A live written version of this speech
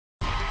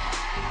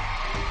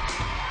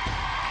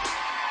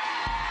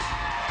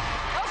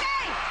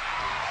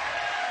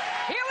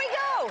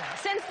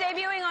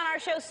our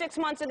show 6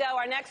 months ago,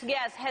 our next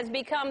guest has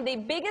become the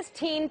biggest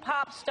teen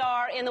pop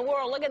star in the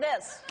world. Look at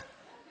this.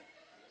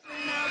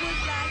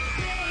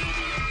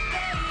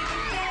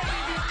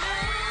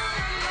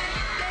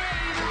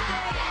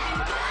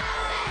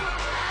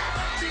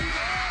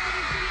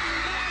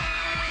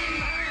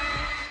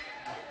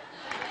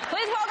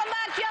 Please welcome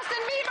back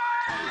Justin Bieber.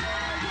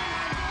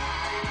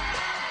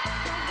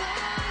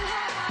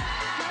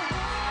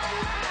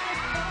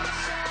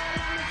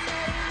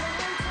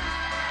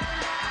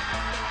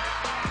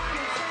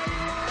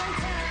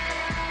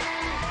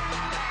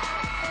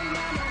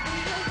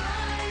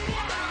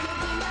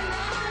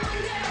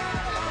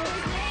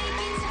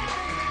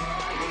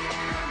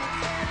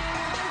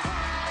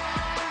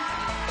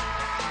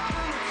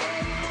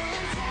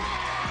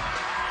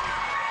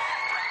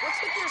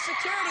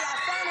 Security. I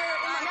found her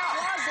in my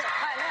closet.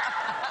 I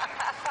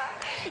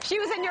know. She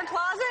was in your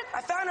closet?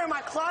 I found her in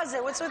my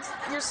closet. What's with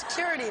your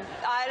security?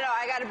 I know.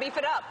 I got to beef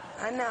it up.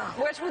 I know.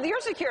 Where's with your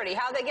security?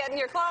 How'd they get in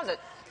your closet?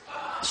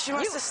 She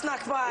must have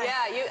snuck by.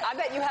 Yeah, I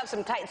bet you have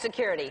some tight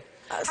security.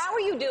 How are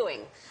you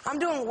doing? I'm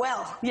doing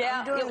well.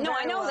 Yeah. No,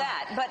 I know well.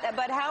 that.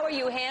 But how are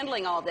you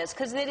handling all this?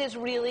 Because it is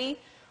really...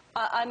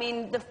 I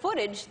mean, the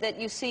footage that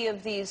you see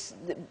of these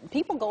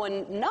people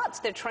going nuts,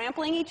 they're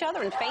trampling each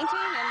other and fainting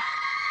and...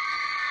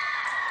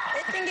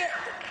 It can get...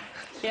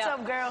 What's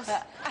up, girls? No,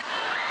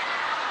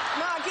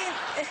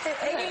 it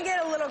can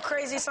get a little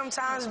crazy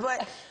sometimes,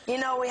 but, you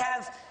know, we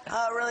have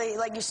really,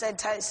 like you said,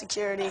 tight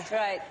security.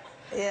 Right.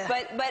 Yeah.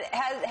 But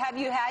have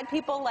you had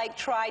people, like,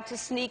 try to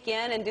sneak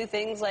in and do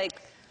things like...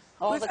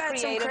 We've had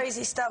some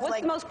crazy stuff.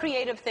 What's the most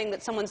creative thing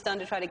that someone's done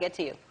to try to get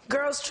to you?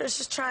 Girls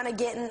just trying to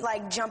get in,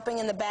 like, jumping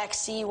in the back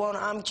seat when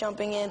I'm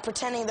jumping in,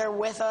 pretending they're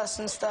with us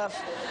and stuff.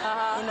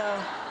 You know,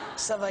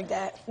 stuff like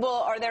that.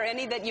 Well, are there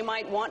any that you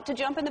might want to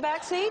jump in the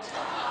back seat?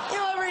 You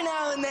know, every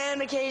now and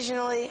then,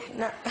 occasionally.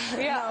 No,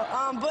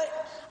 yeah. No,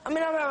 but, I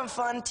mean, I'm having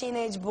fun.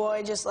 Teenage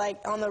boy, just, like,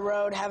 on the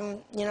road,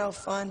 having, you know,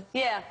 fun.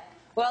 Yeah.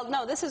 Well,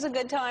 no, this is a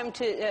good time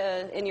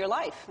to in your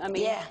life. I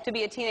mean, to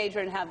be a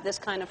teenager and have this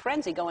kind of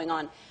frenzy going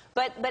on.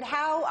 But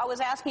how, I was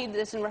asking you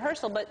this in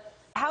rehearsal, but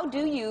how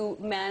do you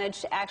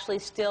manage to actually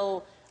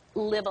still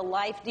live a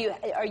life?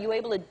 Are you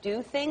able to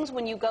do things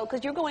when you go?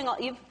 Because you're going,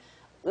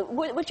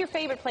 what's your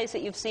favorite place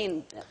that you've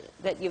seen,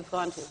 that you've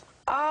gone to?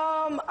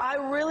 I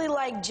really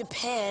like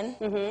Japan.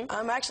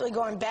 I'm actually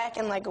going back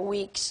in like a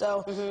week,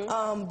 so,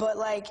 but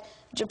like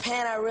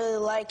Japan I really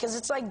like, because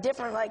it's like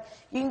different. Like,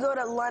 you can go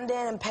to London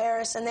and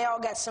Paris, and they all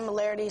got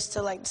similarities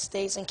to like the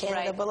States and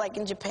Canada, but like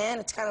in Japan,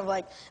 it's kind of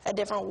like a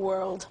different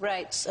world.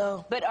 Right.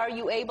 So. But are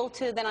you able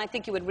to, then I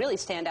think you would really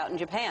stand out in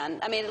Japan.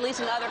 I mean, at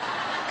least in other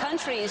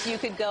countries you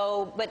could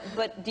go,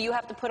 but do you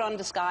have to put on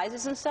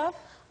disguises and stuff?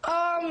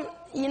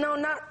 You know,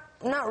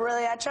 not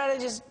really. I try to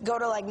just go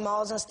to like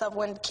malls and stuff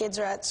when kids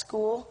are at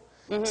school.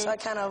 So I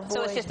kind of avoid.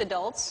 So it's just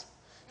adults?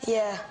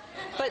 Yeah.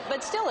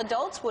 But still,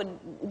 adults would,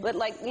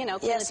 like, you know.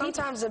 Yeah,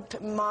 sometimes the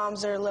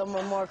moms are a little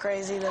bit more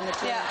crazy than the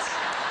kids.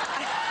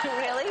 Yeah.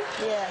 Really?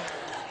 Yeah.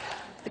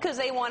 Because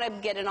they want to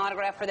get an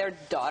autograph for their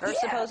daughter,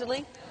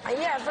 supposedly?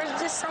 Yeah, for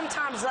just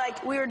sometimes,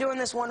 like, we were doing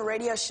this one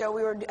radio show,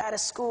 we were at a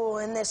school,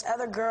 and this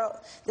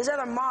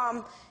other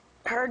mom,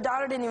 her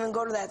daughter didn't even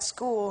go to that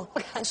school,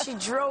 and she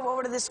drove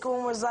over to this school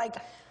and was like,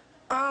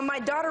 my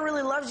daughter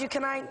really loves you.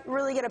 Can I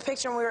really get a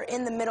picture? And we were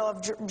in the middle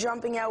of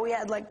jumping out. We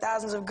had like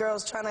thousands of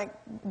girls trying to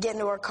get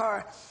into our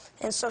car.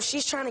 And so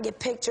she's trying to get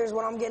pictures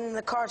when I'm getting in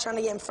the car, trying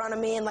to get in front of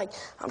me. And like,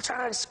 I'm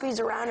trying to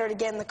squeeze around her to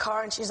get in the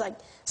car. And she's like,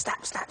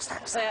 stop, stop,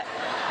 stop, stop.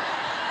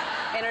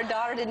 And her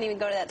daughter didn't even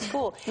go to that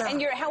school. No.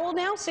 And you're how old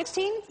now?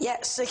 16? Yeah,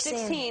 16.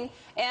 16.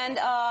 And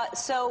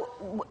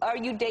so are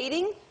you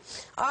dating?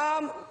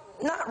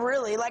 Not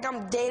really. Like,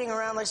 I'm dating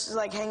around, like, just,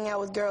 like, hanging out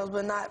with girls,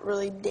 but not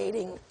really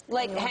dating.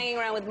 Like, hanging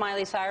around with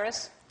Miley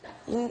Cyrus?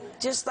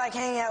 Just, like,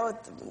 hanging out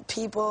with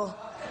people.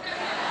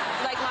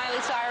 Like Miley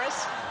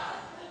Cyrus?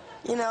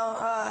 You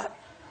know,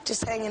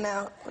 just hanging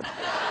out.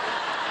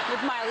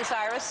 With Miley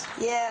Cyrus?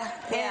 Yeah.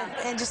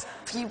 And just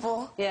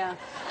people. Yeah.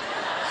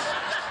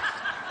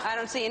 I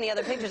don't see any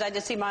other pictures. I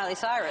just see Miley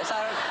Cyrus.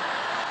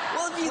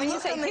 Well, if you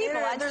look on the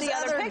internet, there's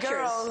other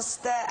girls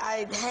that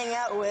I hang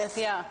out with.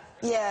 Yeah.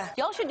 Yeah.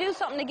 Y'all should do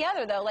something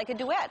together, though, like a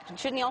duet.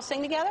 Shouldn't y'all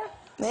sing together?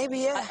 Maybe,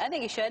 yeah. I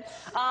think you should.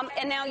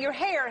 And now your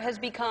hair has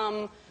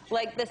become,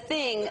 like, the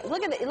thing.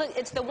 Look at it. Look,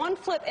 it's the one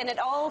flip, and it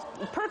all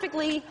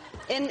perfectly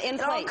in place.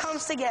 It all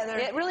comes together.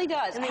 It really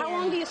does. How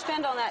long do you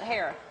spend on that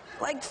hair?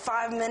 Like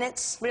 5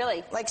 minutes.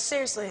 Really? Like,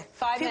 seriously.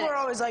 5 minutes? People are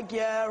always like,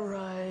 yeah,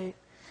 right.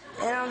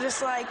 And I'm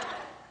just like,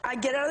 I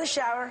get out of the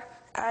shower,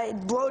 I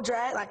blow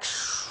dry it, like,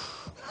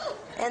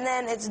 and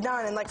then it's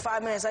done in like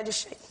 5 minutes. I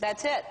just shake.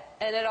 That's it.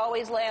 And it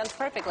always lands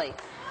perfectly.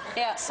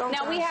 Yeah.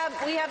 Sometimes. Now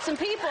we have some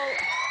people.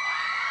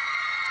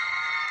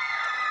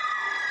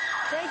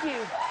 Thank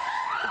you.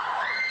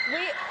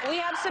 We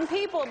have some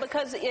people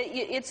because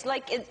it's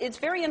like it's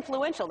very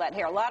influential, that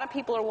hair. A lot of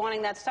people are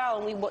wanting that style,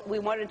 and we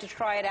wanted to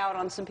try it out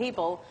on some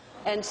people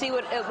and see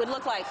what it would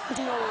look like.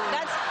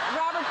 That's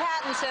Robert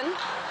Pattinson.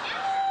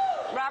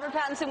 Robert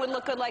Pattinson would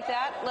look good like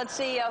that. Let's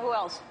see who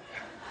else.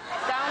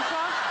 Down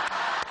front.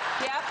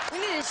 Yep. We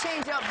need to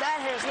change up that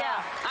hairstyle.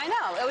 Yeah, I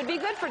know. It would be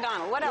good for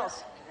Donald. What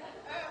else?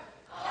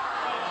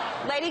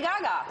 Lady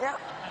Gaga. Yeah.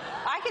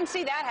 I can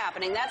see that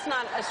happening. That's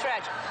not a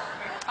stretch.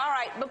 All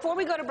right, before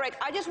we go to break,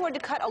 I just wanted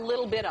to cut a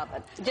little bit of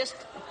it. Just...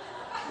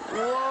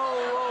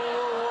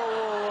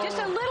 Whoa. Just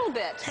a little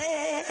bit.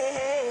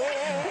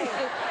 Hey.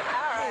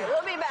 All right,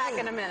 we'll be back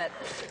in a minute.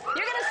 You're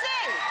going to sing.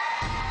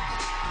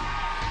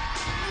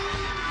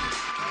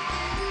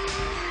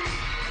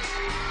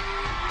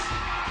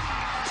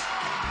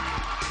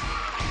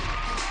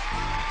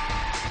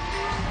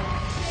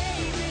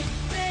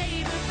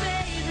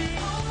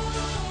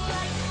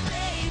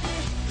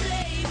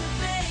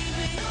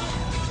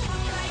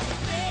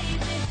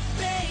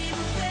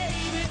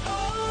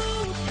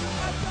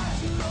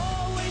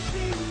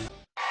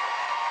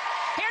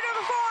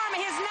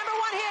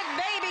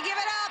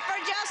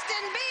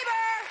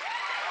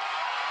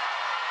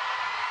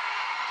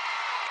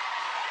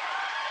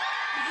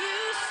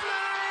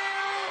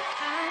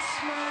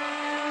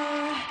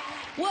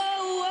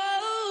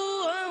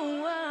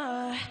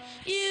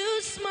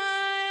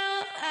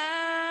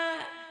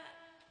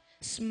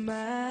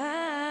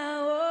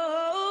 Smile,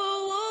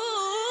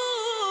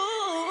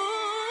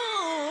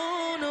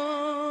 no.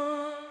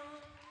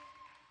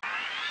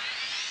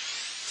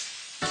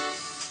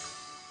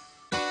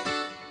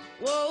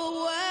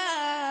 Whoa,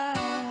 wow.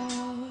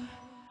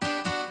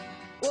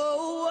 Whoa,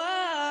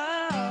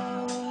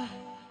 wow.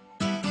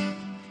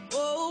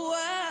 Whoa,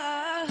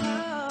 wow.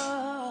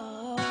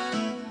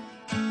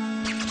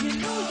 You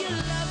know you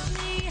love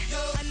me,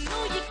 I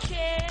know you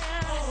care.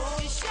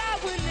 You shout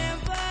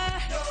whenever,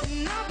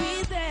 and I'll be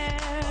there.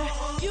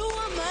 You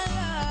are my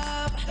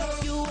love,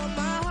 you are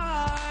my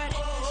heart,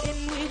 and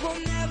we will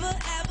never,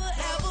 ever,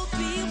 ever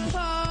be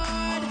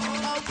apart.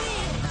 Are we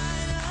in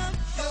line up?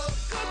 Girl,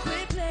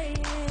 quit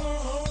playing.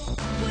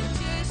 What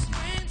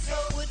difference?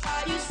 What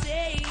are you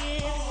saying?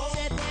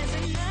 Said there's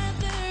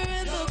another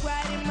and look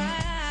right in my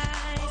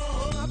eyes.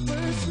 My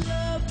first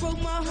love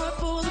broke my heart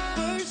for the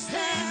first time.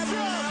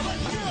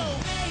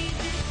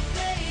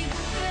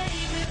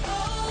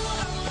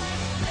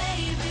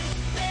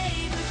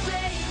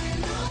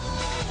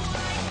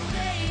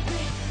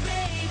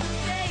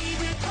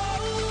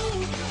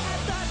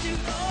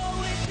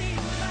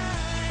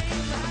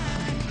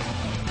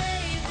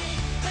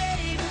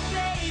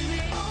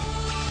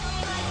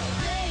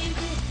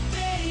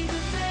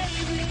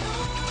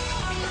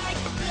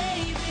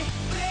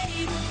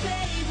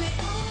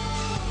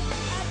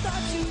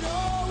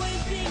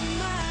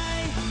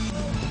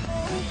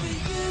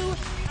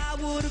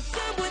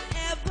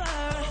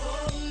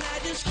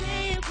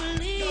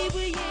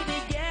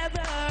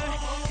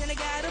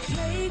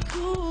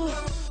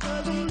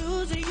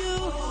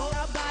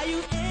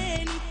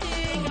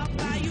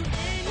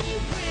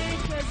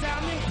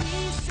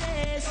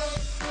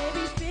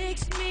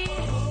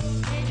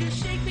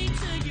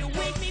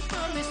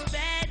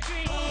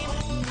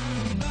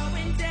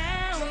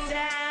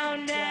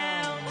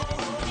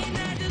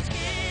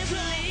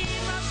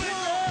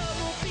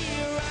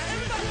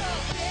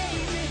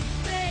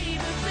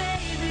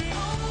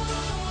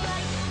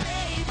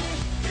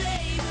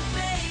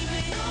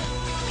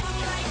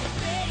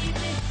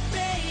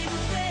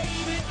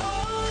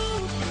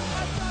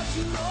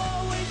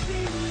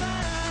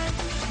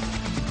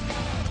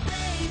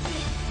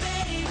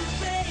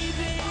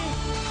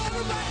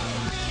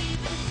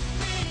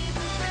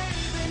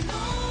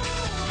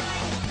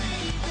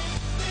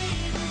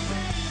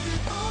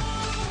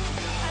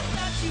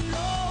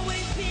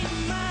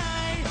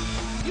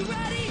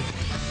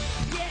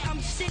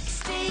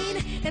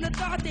 And I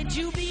thought that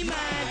you'd be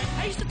mine.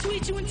 I used to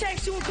tweet you and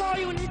text you and call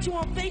you and hit you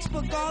on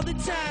Facebook all the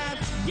time.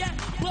 Yeah,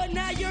 but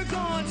now you're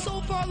gone, so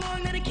far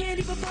along that I can't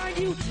even find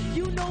you.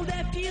 You know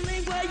that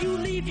feeling where you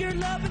leave your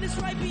love and it's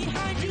right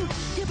behind you.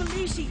 Can't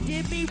believe she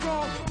did me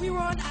wrong. We were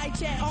on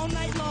iChat all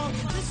night long,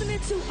 listening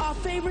to our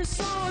favorite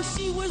song.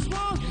 She was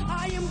wrong,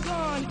 I am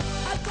gone.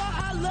 I thought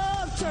I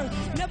loved her,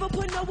 never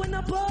put no one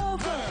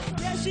above her.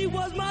 Yeah, she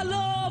was my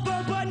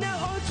lover, but now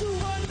on to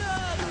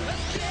another.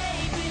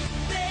 Baby,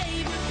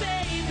 baby,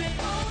 baby.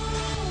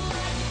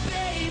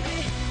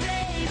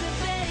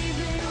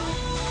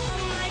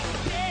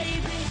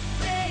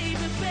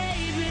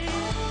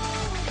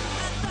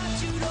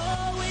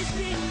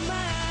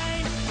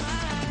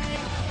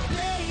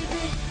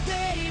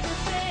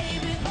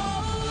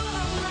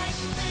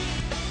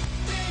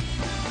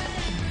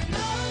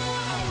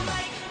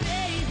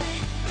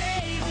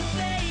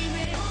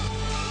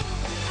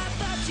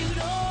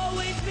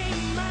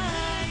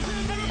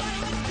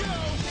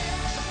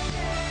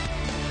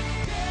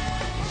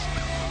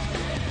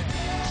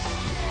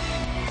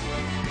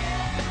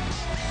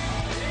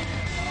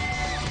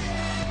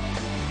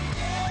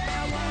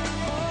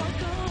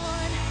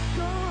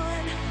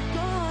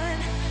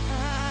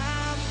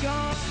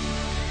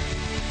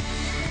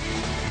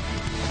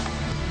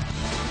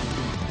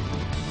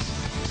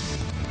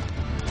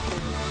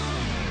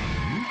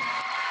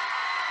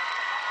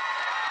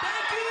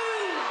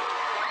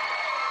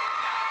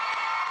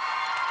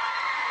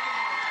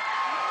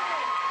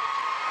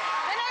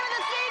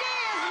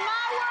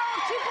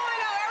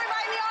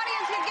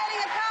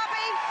 a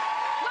copy.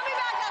 We'll be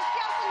back. That's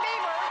Justin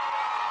Bieber.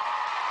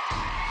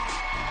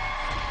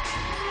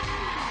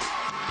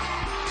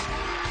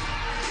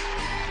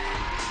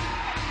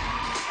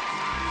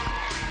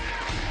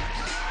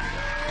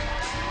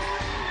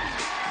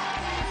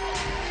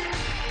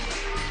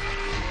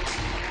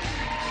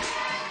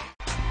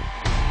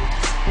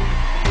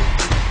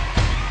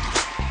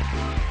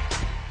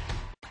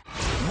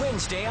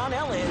 Wednesday on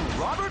Ellen,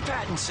 Robert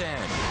Pattinson.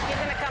 He's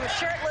going to come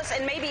shirtless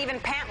and maybe even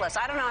pantless.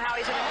 I don't know how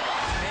he's going to...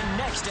 And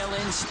next,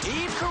 Ellen,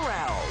 Steve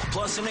Carell.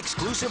 Plus an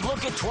exclusive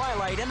look at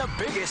Twilight and the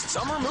biggest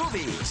summer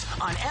movies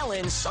on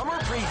Ellen's Summer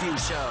Preview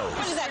Show.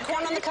 What is that,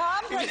 corn on the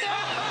cob right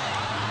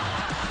there?